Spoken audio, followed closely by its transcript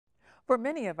For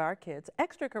many of our kids,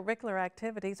 extracurricular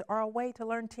activities are a way to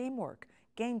learn teamwork,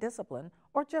 gain discipline,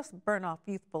 or just burn off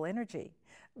youthful energy.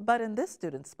 But in this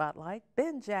student spotlight,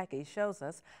 Jackey shows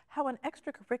us how an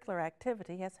extracurricular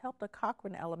activity has helped a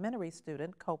Cochran Elementary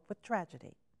student cope with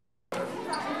tragedy.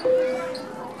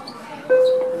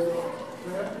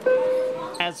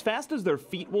 As fast as their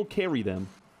feet will carry them,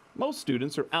 most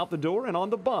students are out the door and on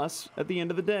the bus at the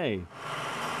end of the day.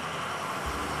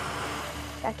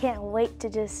 I can't wait to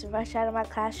just rush out of my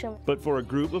classroom. But for a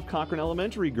group of Cochran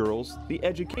Elementary girls, the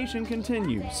education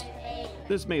continues.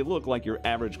 This may look like your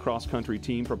average cross-country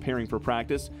team preparing for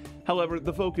practice. However,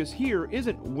 the focus here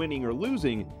isn't winning or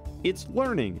losing, it's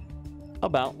learning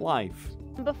about life.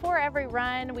 Before every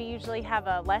run, we usually have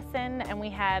a lesson, and we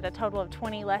had a total of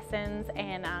 20 lessons,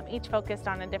 and each focused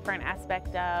on a different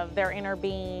aspect of their inner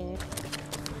being.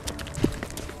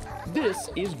 This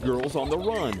is Girls on the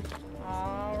Run.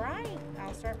 All right,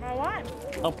 I'll start my one.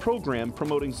 A program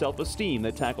promoting self-esteem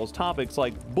that tackles topics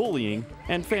like bullying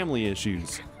and family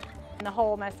issues. And the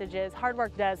whole message is hard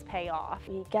work does pay off.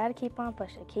 You gotta keep on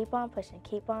pushing, keep on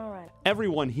running.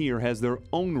 Everyone here has their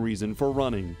own reason for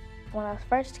running. When I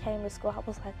first came to school, I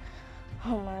was like,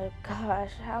 oh my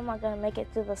gosh, how am I gonna make it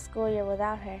through the school year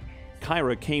without her?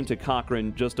 Kyra came to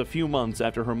Cochran just a few months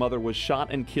after her mother was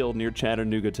shot and killed near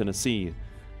Chattanooga, Tennessee.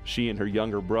 She and her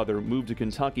younger brother moved to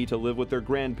Kentucky to live with their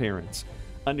grandparents.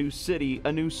 A new city,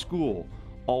 a new school,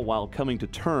 all while coming to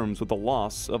terms with the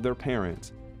loss of their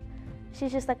parent.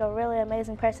 She's just like a really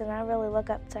amazing person. I really look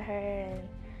up to her,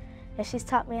 and she's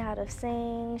taught me how to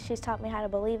sing. She's taught me how to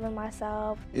believe in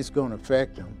myself. It's going to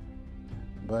affect them,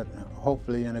 but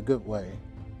hopefully in a good way.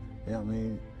 You know what I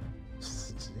mean?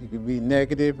 It could be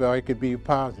negative or it could be a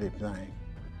positive thing.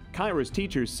 Kyra's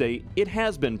teachers say it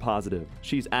has been positive.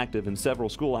 She's active in several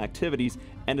school activities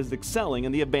and is excelling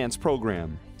in the advanced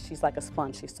program. She's like a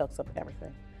sponge. She soaks up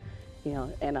everything, you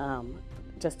know, and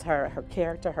just her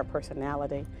character, her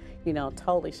personality, you know,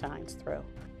 totally shines through.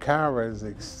 Kyra is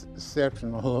an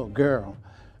exceptional little girl,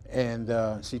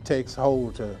 and she takes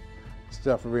hold to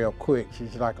stuff real quick.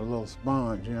 She's like a little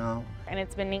sponge, you know. And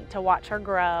it's been neat to watch her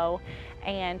grow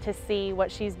and to see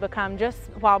what she's become just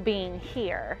while being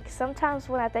here. Sometimes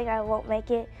when I think I won't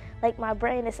make it, like my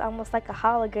brain is almost like a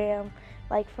hologram,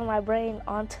 like from my brain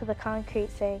onto the concrete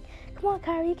saying, come on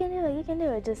Kyra, you can do it, you can do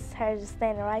it. Just her just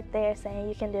standing right there saying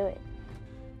you can do it.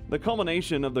 The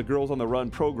culmination of the Girls on the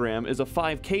Run program is a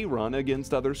 5K run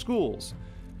against other schools.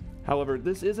 However,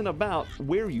 this isn't about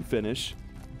where you finish,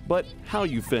 but how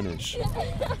you finish.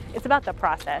 It's about the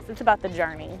process, it's about the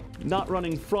journey. Not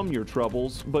running from your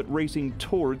troubles, but racing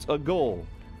towards a goal.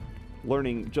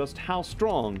 Learning just how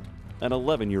strong an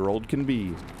 11-year-old can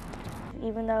be.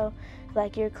 Even though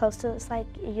like you're close to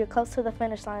the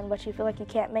finish line, but you feel like you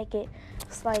can't make it,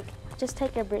 it's like, just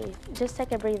take a breathe, just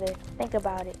take a breather, think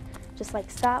about it. Just like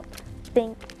stop,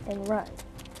 think, and run.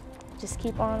 Just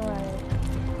keep on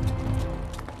running.